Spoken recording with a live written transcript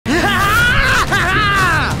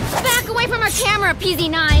a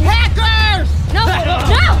PZ9. Hackers! No,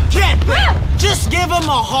 no! Get them! Just give them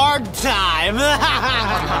a hard time.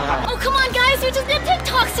 Oh, come on, guys. We just did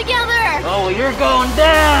TikToks together. Oh, you're going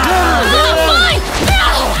down. Fine.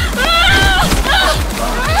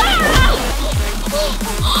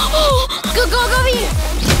 Go, V.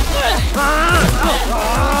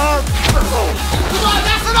 Come on,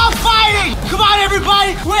 that's enough fighting! Come on,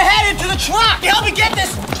 everybody! We're headed to the truck! Help me get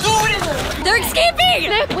this! Do it in there! They're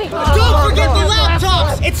escaping! Wait. Don't forget the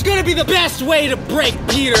laptops! It's gonna be the best way to break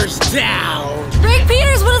Peters down! Break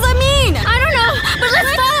Peters? What does that mean? I don't know, but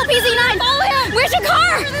let's follow PZ9! Follow him! Where's your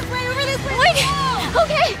car? Over this way! Wait.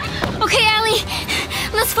 Okay, Allie.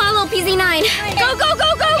 Let's follow PZ9. Go! I'm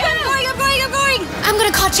going! I'm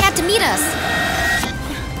gonna call Chad to meet us.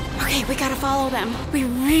 Okay, we gotta follow them. We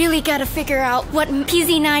really gotta figure out what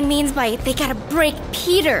PZ9 means by they gotta break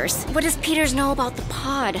Peters. What does Peters know about the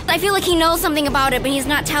pod? I feel like he knows something about it, but he's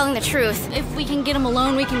not telling the truth. If we can get him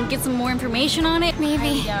alone, we can get some more information on it.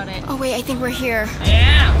 Maybe. I doubt it. Oh wait, I think we're here.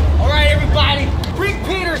 Yeah! Alright, everybody! Bring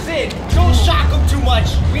Peters in! Don't shock him too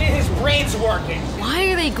much! We need his brains working! Why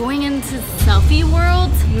are they going into selfie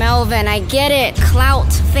world? Melvin, I get it.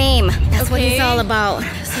 Clout, fame. That's what he's all about.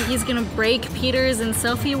 So he's gonna break Peters in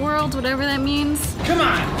selfie world, whatever that means? Come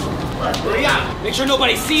on! Hurry up! Make sure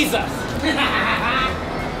nobody sees us!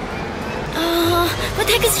 What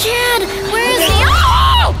the heck is Chad? Where is he?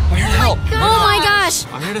 Oh! I'm here to help. Oh my gosh!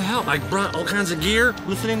 I'm here to help. I brought all kinds of gear,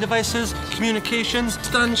 listening devices, communications,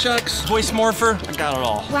 stun chucks, voice morpher. I got it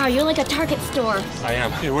all. Wow, you're like a Target store. I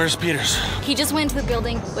am. Hey, where's Peters? He just went to the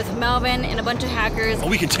building with Melvin and a bunch of hackers. Oh,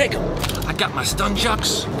 we can take him. I got my stun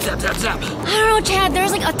chucks. Zap, zap, zap. I don't know, Chad.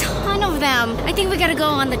 There's like a ton of them. I think we gotta go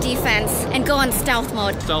on the defense and go on stealth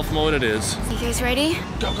mode. Stealth mode it is. You guys ready?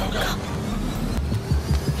 Go.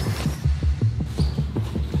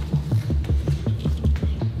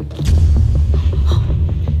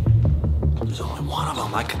 There's only one of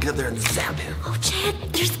them. I could get there and zap him. Oh, Chad,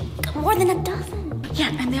 there's more than a dozen.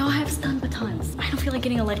 Yeah, and they all have stun batons. I don't feel like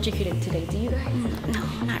getting electrocuted today, do you guys? No,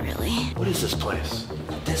 not really. What is this place?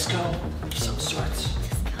 Disco? Of some sorts.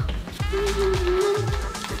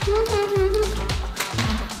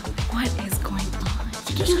 What is going on?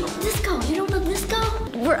 Disco. You don't know disco?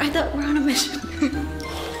 I thought we're on a mission. Good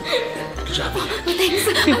job. Oh, thanks.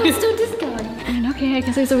 Let's do disco. Okay, I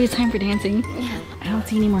guess there's always time for dancing. Yeah. I don't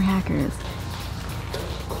see any more hackers.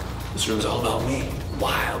 This room's all about me.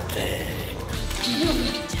 Wild thing.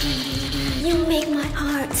 You make my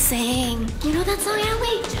heart sing. You know that song,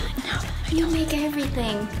 Allie? No. You make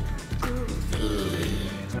everything groovy.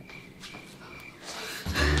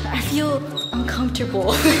 I feel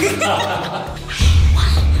uncomfortable.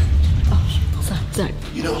 Sorry.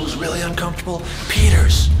 You know who's really uncomfortable?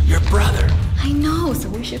 Peters, your brother. I know, so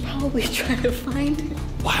we should probably try to find him.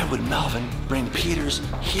 Why would Melvin bring Peters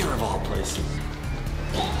here of all places?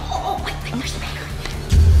 Wait, there's the baker.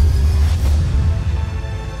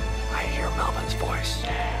 I hear Melvin's voice.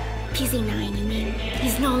 PZ9, you mean?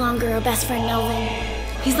 He's no longer our best friend, Melvin.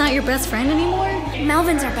 He's not your best friend anymore?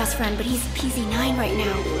 Melvin's our best friend, but he's PZ9 right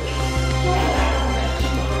now.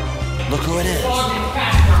 Look who it is.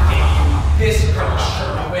 This girl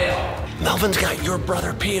sure will. Melvin's got your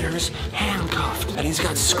brother Peters handcuffed, and he's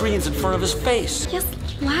got screens in front of his face. Yes,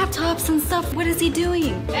 laptops and stuff. What is he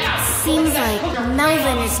doing? Seems like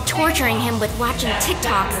Melvin is torturing him with watching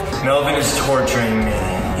TikToks. Melvin is torturing me.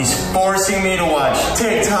 He's forcing me to watch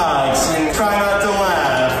TikToks and try not to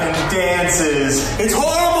laugh and dances. It's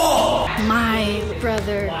horrible! My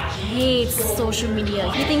brother hates social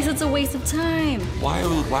media. He thinks it's a waste of time. Why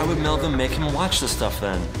would Melvin make him watch this stuff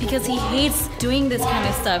then? Because he hates doing this kind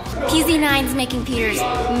of stuff. PZ9's making Peters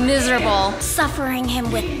miserable, suffering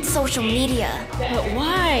him with social media. But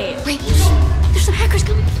why? Wait, there's some hackers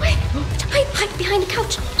coming. Wait, hide behind the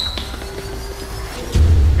couch.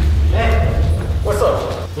 Hey, what's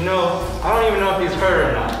up? You know, I don't even know if he's hurt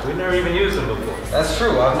or not. We've never even used him before. That's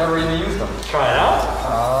true, I've never even used them. Try it out?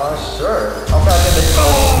 Sure. How fast can they go?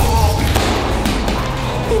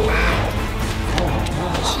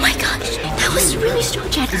 Oh my gosh, that was really strong,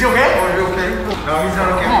 Chad. Is he okay? Are you okay? No, he's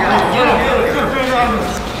not okay.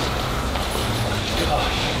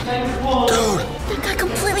 Dude! That got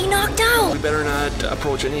completely knocked out. We better not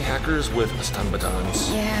approach any hackers with stun batons.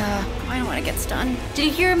 Yeah, I don't want to get stunned. Did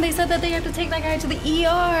you hear him? They said that they have to take that guy to the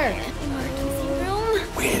ER. Emergency room?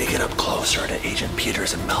 We need to get up closer to Agent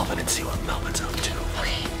Peters and Melvin and see what Melvin's up to.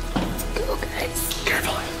 Okay, let's go, guys.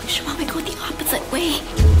 Carefully. You should probably go the opposite way.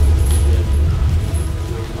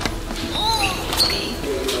 Okay.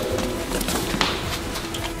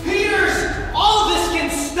 Peters, all of this can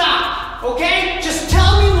stop, okay? Just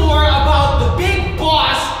tell me more about the big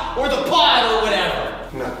boss or the pod or whatever.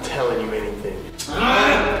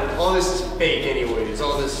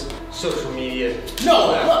 social media. No,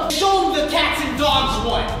 look, show him the cats and dogs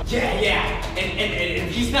one. Yeah. And if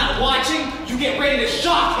he's not watching, you get ready to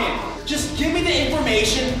shock him. Just give me the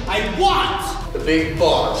information I want. The big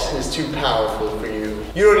boss is too powerful for you.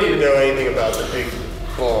 You don't need to know anything about the big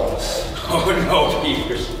boss. Oh no,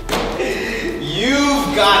 Peters.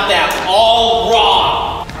 You've got that all wrong.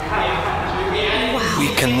 We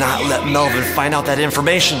cannot let Melvin find out that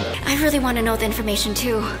information. I really want to know the information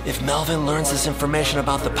too. If Melvin learns this information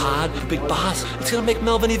about the pod, the big boss, it's gonna make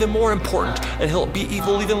Melvin even more important, and he'll be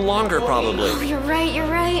evil even longer, probably. Oh, you're right.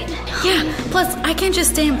 Yeah, plus I can't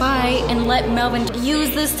just stand by and let Melvin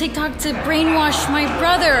use this TikTok to brainwash my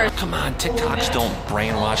brother. Come on, TikToks don't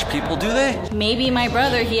brainwash people, do they? Maybe my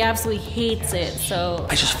brother, he absolutely hates it, so...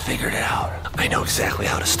 I just figured it out. I know exactly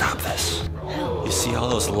how to stop this. You see all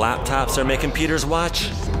those laptops they're making Peters watch?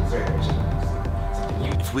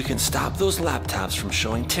 If we can stop those laptops from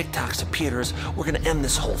showing TikToks to Peters, we're gonna end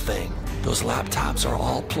this whole thing. Those laptops are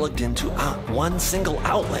all plugged into one single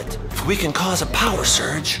outlet. If we can cause a power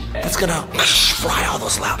surge, that's gonna fry all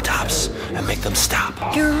those laptops and make them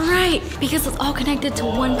stop. You're right, because it's all connected to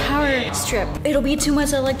one power strip. It'll be too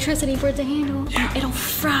much electricity for it to handle. Yeah. It'll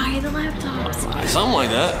fry the laptops. Something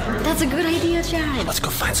like that. That's a good idea, Chad. Let's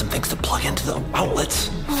go find some things to plug into the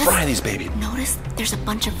outlets. Fry these babies. Notice there's a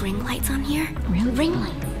bunch of ring lights on here. Really? Ring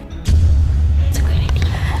lights. That's a good idea.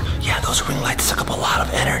 Yeah, those ring lights suck up a lot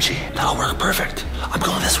of energy. That'll work perfect. I'm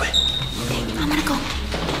going this way. Okay, I'm gonna go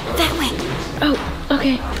that way. Oh,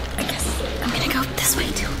 okay. I guess I'm gonna go this way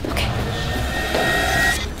too. Okay.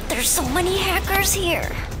 There's so many hackers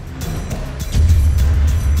here.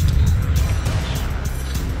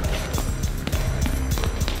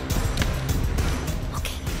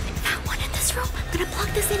 Okay, found one in this room. I'm gonna plug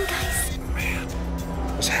this in, guys. Man,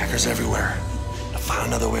 there's hackers everywhere. I found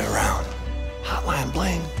another way around. Hotline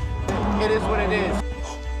bling. It is what it is.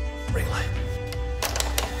 Ring light.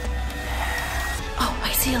 Oh,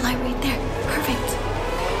 I see a light right there. Perfect.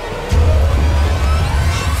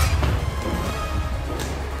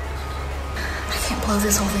 I can't blow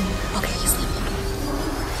this whole thing. Okay, he's leaving.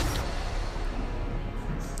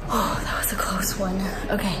 Oh, that was a close one.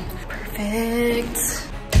 Okay, perfect.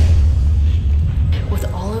 With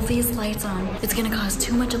all of these lights on, it's gonna cause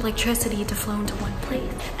too much electricity to flow into one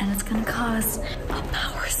place, and it's gonna cause a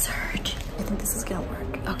power surge. I think this is gonna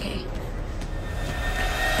work. Okay.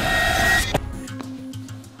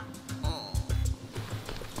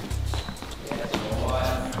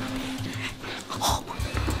 Oh,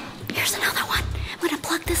 here's another one. I'm gonna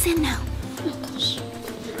plug this in now.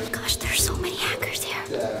 Gosh, there's so many hackers here.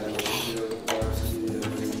 Okay.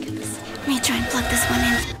 Let me try and plug this one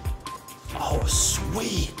in. Oh,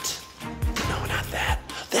 sweet. No, not that.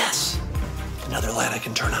 This. Another light I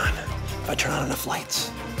can turn on. If I turn on enough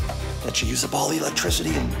lights, that should use up all the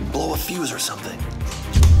electricity and blow a fuse or something.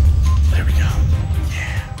 There we go.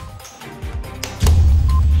 Yeah.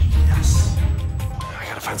 Yes. I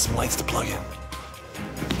gotta find some lights to plug in.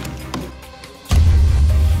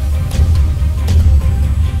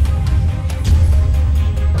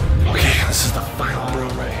 Okay, this is the final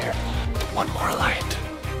room right here. One more light.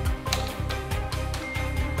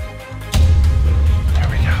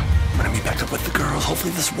 Meet back up with the girls.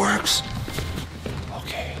 Hopefully this works.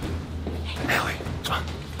 Okay. Allie, come on.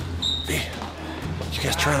 V, you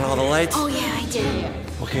guys turn on all the lights? Oh yeah, I did.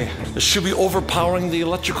 Okay. This should be overpowering the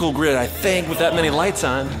electrical grid, I think, with that many lights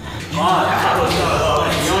on. But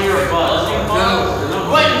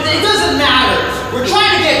it doesn't matter. We're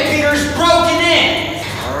trying to get Peters broken in.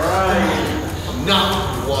 Alright. I'm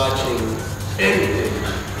not watching anything.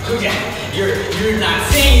 Yeah, you're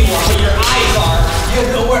not saying you are, but your eyes are. You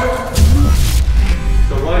have nowhere.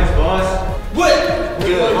 The lights, boss. What?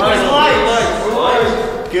 Good. Lights.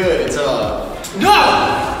 Good, it's off. No!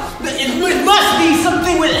 It must be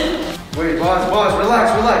something with it. Wait, boss,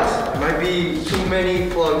 relax. Might be too many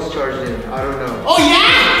plugs charged in. I don't know. Oh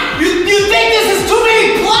yeah? You think this is too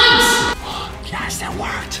many plugs? Yes, that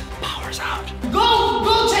worked. Power's out.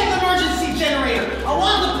 Go check the emergency generator. I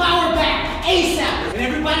want the power back ASAP. And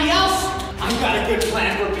everybody else, I've got a good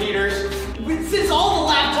plan for Peters. Since all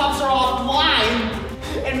the laptops are offline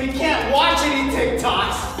and we can't watch any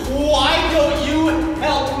TikToks, why don't you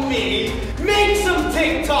help me make some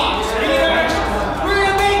TikToks, Peters? We're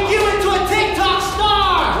gonna make you into a TikTok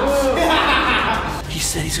star! He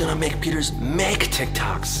said he's gonna make Peters make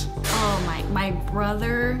TikToks. Oh my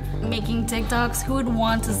brother making TikToks? Who would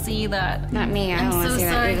want to see that? Not me. I I'm don't want to so see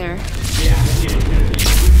sorry. that either.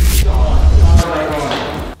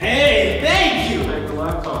 Hey, thank you! Take the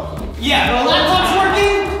laptop. Yeah, the laptop's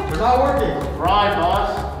working? It's not working. Right,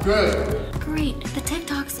 boss. Good. Great. The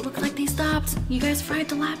TikToks look like they stopped stopped. You guys fried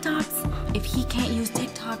the laptops. If he can't use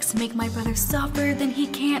TikToks to make my brother suffer, then he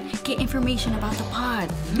can't get information about the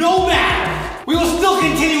pod. No matter! We will still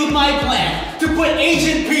continue with my plan to put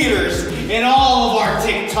Agent Peters in all of our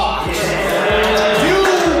TikToks. You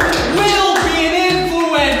will be an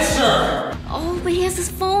influencer! Oh, but he has his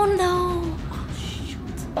phone though.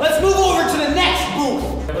 Let's move over to the next booth.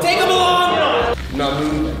 Take him along. Not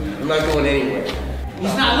moving. I'm not going anywhere.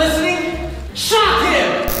 He's not listening? Shock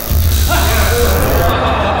him! Come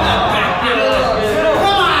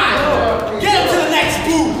on! Get him to the next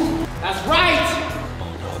booth! That's right!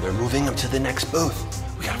 Oh no, they're moving him to the next booth.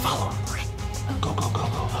 We gotta follow him. Go, go, go,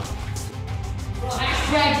 go.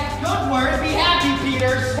 Hashtag, don't worry, be happy,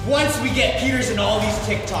 Peters. Once we get Peters in all these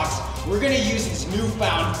TikToks, we're gonna use his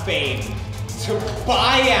newfound fame to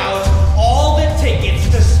buy out all the tickets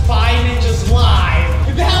to Spy Ninjas Live.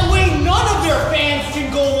 That way none of their fans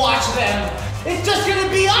can go watch them. It's just gonna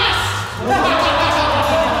be us.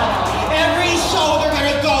 Every show they're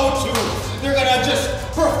gonna go to, they're gonna just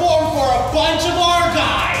perform for a bunch of our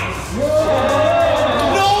guys.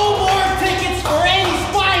 No more tickets for any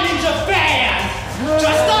Spy Ninja fans.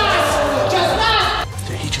 Just us. Just us.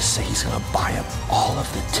 Did he just say he's gonna buy up all of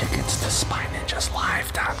the tickets to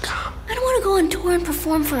SpyNinjasLive.com? I don't want to go on tour and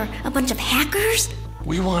perform for a bunch of hackers.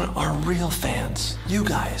 We want our real fans, you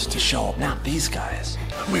guys, to show up, not these guys.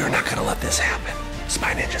 We are not gonna let this happen.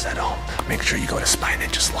 Spy Ninjas at home, make sure you go to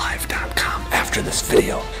SpyNinjasLive.com after this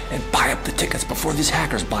video and buy up the tickets before these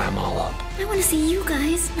hackers buy them all up. I want to see you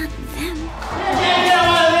guys, not them. Can't get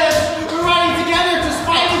out of this. We're riding together to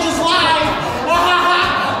Spy Ninjas Live.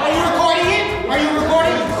 Are you recording it? Are you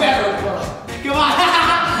recording? You better record it. Come on.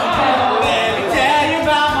 Let me tell you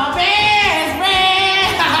about my best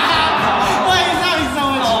friend. Why you tell me so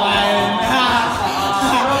much fun?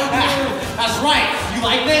 That's right. You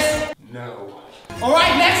like this? No. All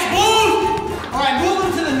right, next booth. All right, move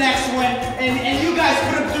them to the next one, and you guys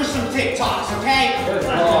put them through some TikToks, okay?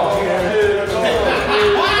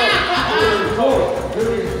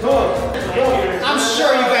 I'm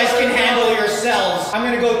sure you guys can handle yourselves. I'm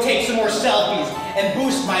gonna go take some more selfies and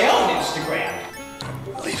boost my own Instagram.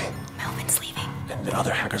 Leaving. Melvin's leaving. And the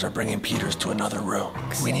other hackers are bringing Peters to another room.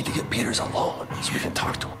 We need to get Peters alone so we can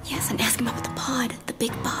talk to him. Yes, and ask him about the pod, the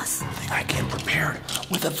big boss. I came prepared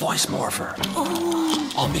with a voice morpher. Oh.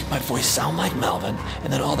 I'll make my voice sound like Melvin,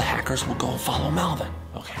 and then all the hackers will go and follow Melvin.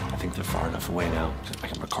 Okay, I think they're far enough away now. I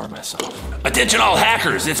can record myself. Attention all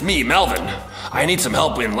hackers, it's me, Melvin. I need some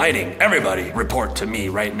help in lighting. Everybody report to me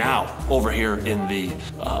right now, over here in the,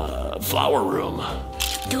 flower room.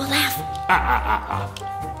 Do a laugh.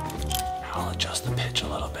 I'll adjust the pitch a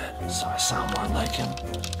little bit so I sound more like him.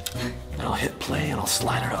 Then I'll hit play and I'll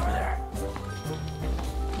slide it over there.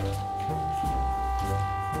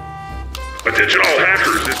 Attention all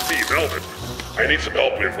hackers, it's me, Melvin. I need some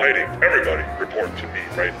help in lighting. Everybody, report to me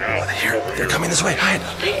right now. They're coming this way, hide.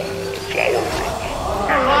 Flower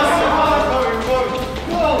room.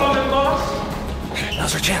 Okay,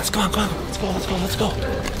 now's our chance. Come on. Let's go.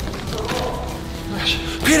 Gosh.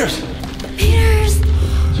 Peters! Peters!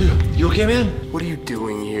 You okay, man? What are you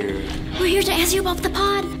doing here? We're here to ask you about the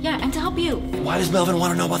pod. Yeah, and to help you. Why does Melvin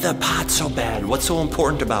want to know about that pod so bad? What's so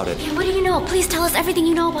important about it? Yeah, what do you know? Please tell us everything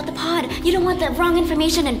you know about the pod. You don't want the wrong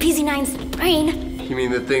information in PZ9's brain. You mean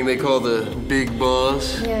the thing they call the big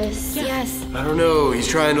boss? Yes. I don't know. He's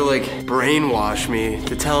trying to like brainwash me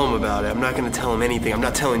to tell him about it. I'm not gonna tell him anything. I'm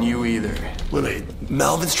not telling you either. Wait,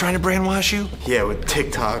 Melvin's trying to brainwash you? Yeah, with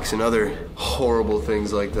TikToks and other horrible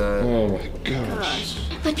things like that. Oh my gosh.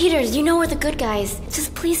 But Peters, you know we're the good guys.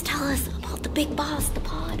 Just please tell us about the big boss, the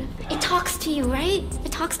pod. It talks to you, right?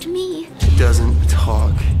 It talks to me. It doesn't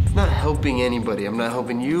talk. I'm not helping anybody. I'm not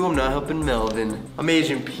helping you. I'm not helping Melvin. I'm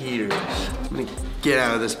Agent Peters. I'm gonna get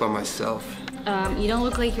out of this by myself. You don't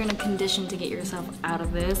look like you're in a condition to get yourself out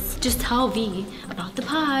of this. Just tell V about the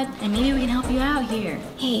pod, and maybe we can help you out here.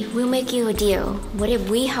 Hey, we'll make you a deal. What if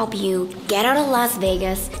we help you get out of Las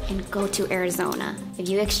Vegas and go to Arizona? If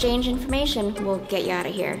you exchange information, we'll get you out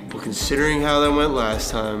of here. Well, considering how that went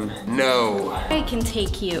last time, no. I can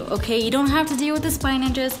take you, okay? You don't have to deal with the Spy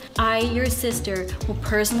Ninjas. I, your sister, will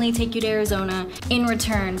personally take you to Arizona. In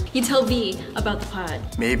return, you tell V about the pod.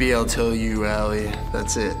 Maybe I'll tell you, Allie.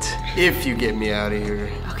 That's it. If you get me out of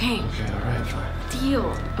here. Okay. Okay, all right, fine. Deal.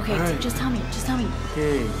 Okay, All right. just tell me.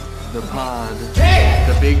 Hey, the pod. Hey!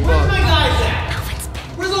 The big Where's buck. my guys at?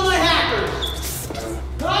 Where's all my hackers?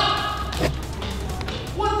 Huh?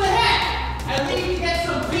 What the heck? I leave to get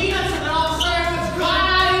some peanuts and then all of a sudden everyone's gone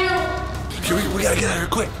out of here? Okay, we gotta get out of here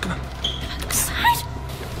quick. Come on. Outside?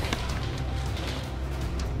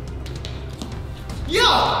 Yo!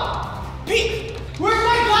 Pete! Where's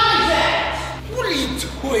my guys at?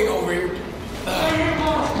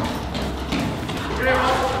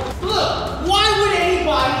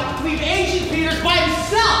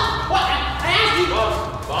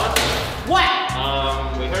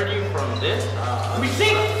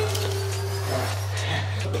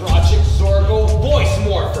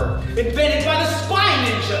 invented by the Spy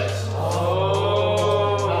Ninjas.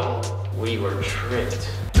 Oh. We were tricked.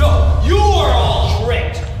 No, you are all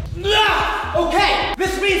tricked. Okay,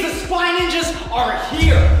 this means the Spy Ninjas are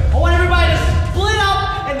here. I want everybody to split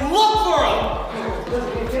up and look for them.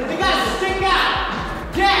 They gotta stick out.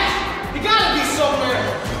 Yes, they gotta be somewhere.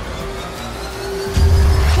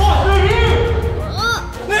 Oh, they're here.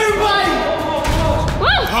 Everybody.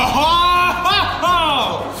 Ha ha ha!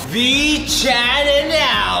 V, Chad, and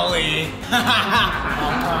Allie.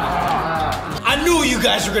 I knew you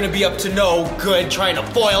guys were gonna be up to no good trying to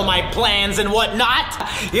foil my plans and whatnot.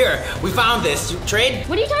 Here, we found this. You trade?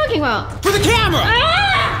 What are you talking about? For the camera!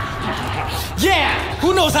 Ah! Yeah!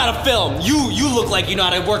 Who knows how to film? You look like you know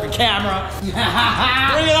how to work a camera. Bring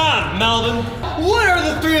it on, Melvin. What are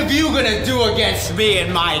the three of you gonna do against me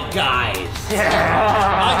and my guys?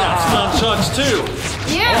 I got some chucks too.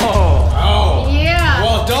 Yeah. Oh. Yeah.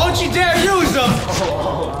 Well, don't you dare use them!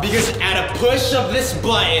 Because at a push of this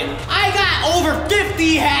button, I got over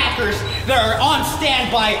 50 hackers that are on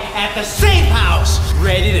standby at the safe house,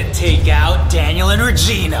 ready to take out Daniel and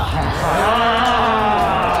Regina.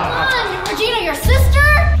 Come on, Regina, your sister?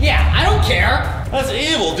 Yeah, I don't care. That's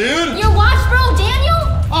evil, dude. Your watch bro, Daniel?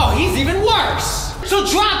 Oh, he's even worse. So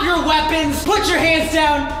drop your weapons, put your hands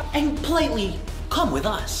down, and politely come with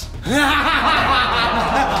us.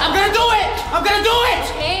 I'm gonna do it! I'm gonna do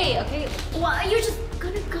it! Okay. Well, you're just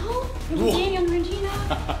gonna go? Daniel and Regina?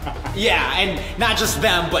 Yeah, and not just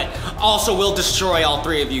them, but also we'll destroy all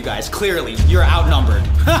three of you guys. Clearly, you're outnumbered.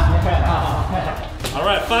 All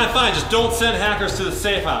right, fine. Just don't send hackers to the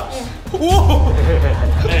safe house. Whoa!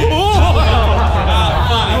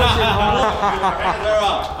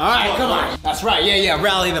 All right, come on. That's right, yeah,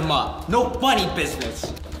 rally them up. No funny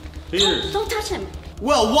business. Peters. Don't touch him.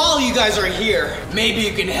 Well, while you guys are here, maybe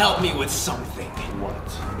you can help me with something. What?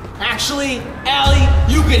 Actually, Allie,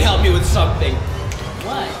 you can help me with something.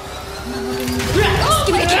 What? Oh,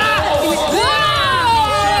 give me the camera.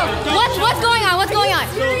 What's going on? What's going on?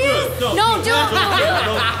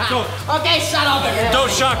 Don't. Okay, shut up, everybody. Don't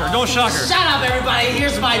shock her. Shut up, everybody.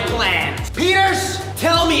 Here's my plan. Peters,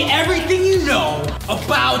 tell me everything you know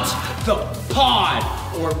about the pod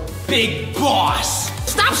or big boss.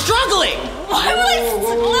 Stop struggling. Why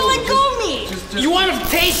let go of me? You want to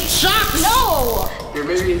taste shocks? No. Here,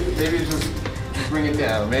 maybe just bring it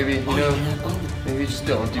down. Maybe, you know, maybe just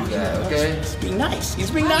don't do that, okay? He's being nice.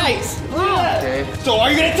 He's being nice. Okay. So are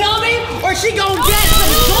you gonna tell me, or is she gonna get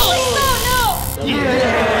some bullets? No.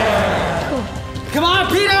 Yeah. Come on,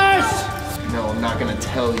 Peters. No, I'm not gonna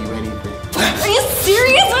tell you anything. Are you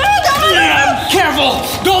serious? Yeah, careful.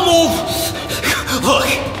 Don't move. Look,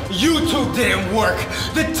 YouTube didn't work.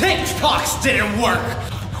 The TikToks didn't work.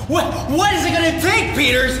 What is it gonna take,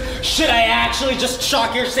 Peters? Should I actually just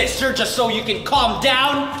shock your sister just so you can calm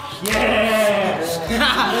down? Yes!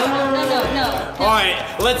 No. All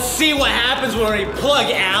right, let's see what happens when we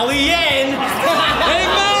plug Allie in. Hey,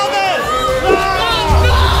 Melvin! No!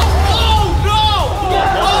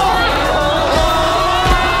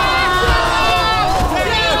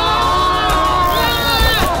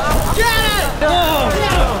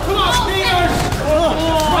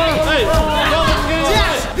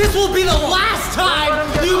 This will be the last time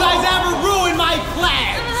you guys ever ruin my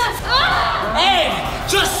plans! And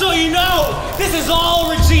just so you know, this is all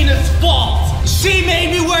Regina's fault! She made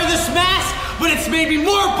me wear this mask, but it's made me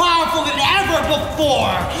more powerful than ever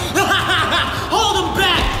before! Hold him